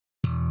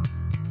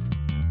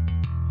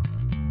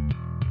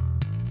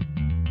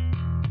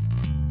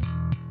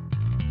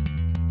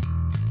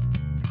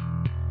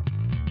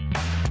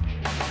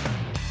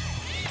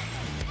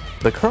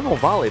The Colonel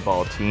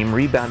volleyball team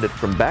rebounded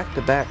from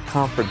back-to-back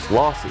conference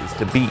losses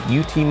to beat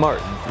UT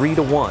Martin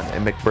 3-1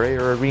 at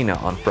McBrayer Arena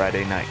on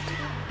Friday night.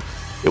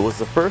 It was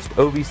the first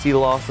OVC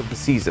loss of the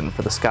season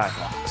for the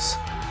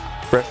Skyhawks.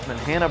 Freshman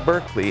Hannah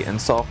Berkeley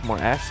and sophomore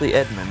Ashley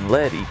Edmond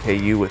led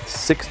EKU with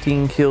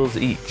 16 kills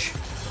each.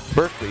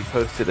 Berkeley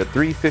posted a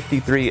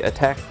 .353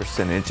 attack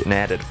percentage and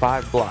added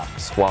 5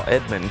 blocks, while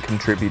Edmond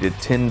contributed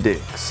 10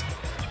 digs.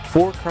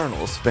 4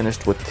 Colonels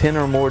finished with 10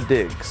 or more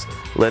digs,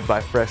 led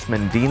by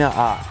freshman Dina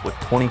Ott with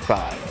 25.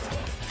 I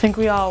think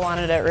we all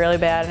wanted it really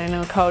bad, and I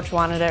know Coach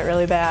wanted it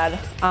really bad.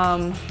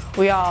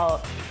 We all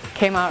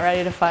came out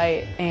ready to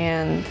fight,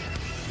 and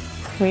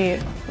we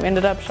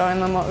ended up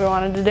showing them what we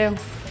wanted to do.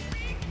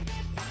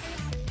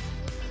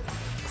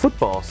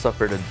 Football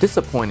suffered a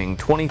disappointing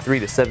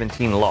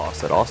 23-17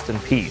 loss at Austin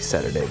Peay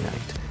Saturday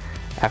night.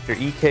 After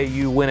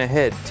EKU went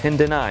ahead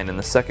 10-9 in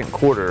the second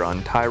quarter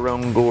on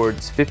Tyrone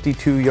Gord's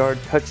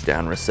 52-yard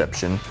touchdown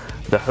reception,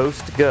 the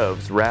host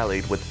Govs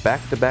rallied with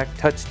back-to-back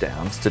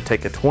touchdowns to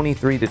take a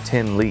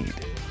 23-10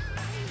 lead.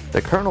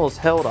 The Colonels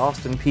held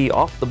Austin Peay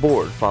off the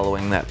board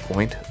following that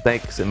point,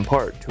 thanks in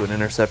part to an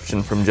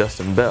interception from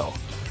Justin Bell.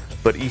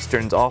 But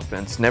Eastern's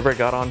offense never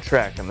got on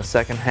track in the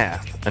second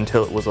half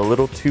until it was a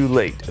little too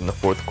late in the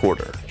fourth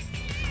quarter.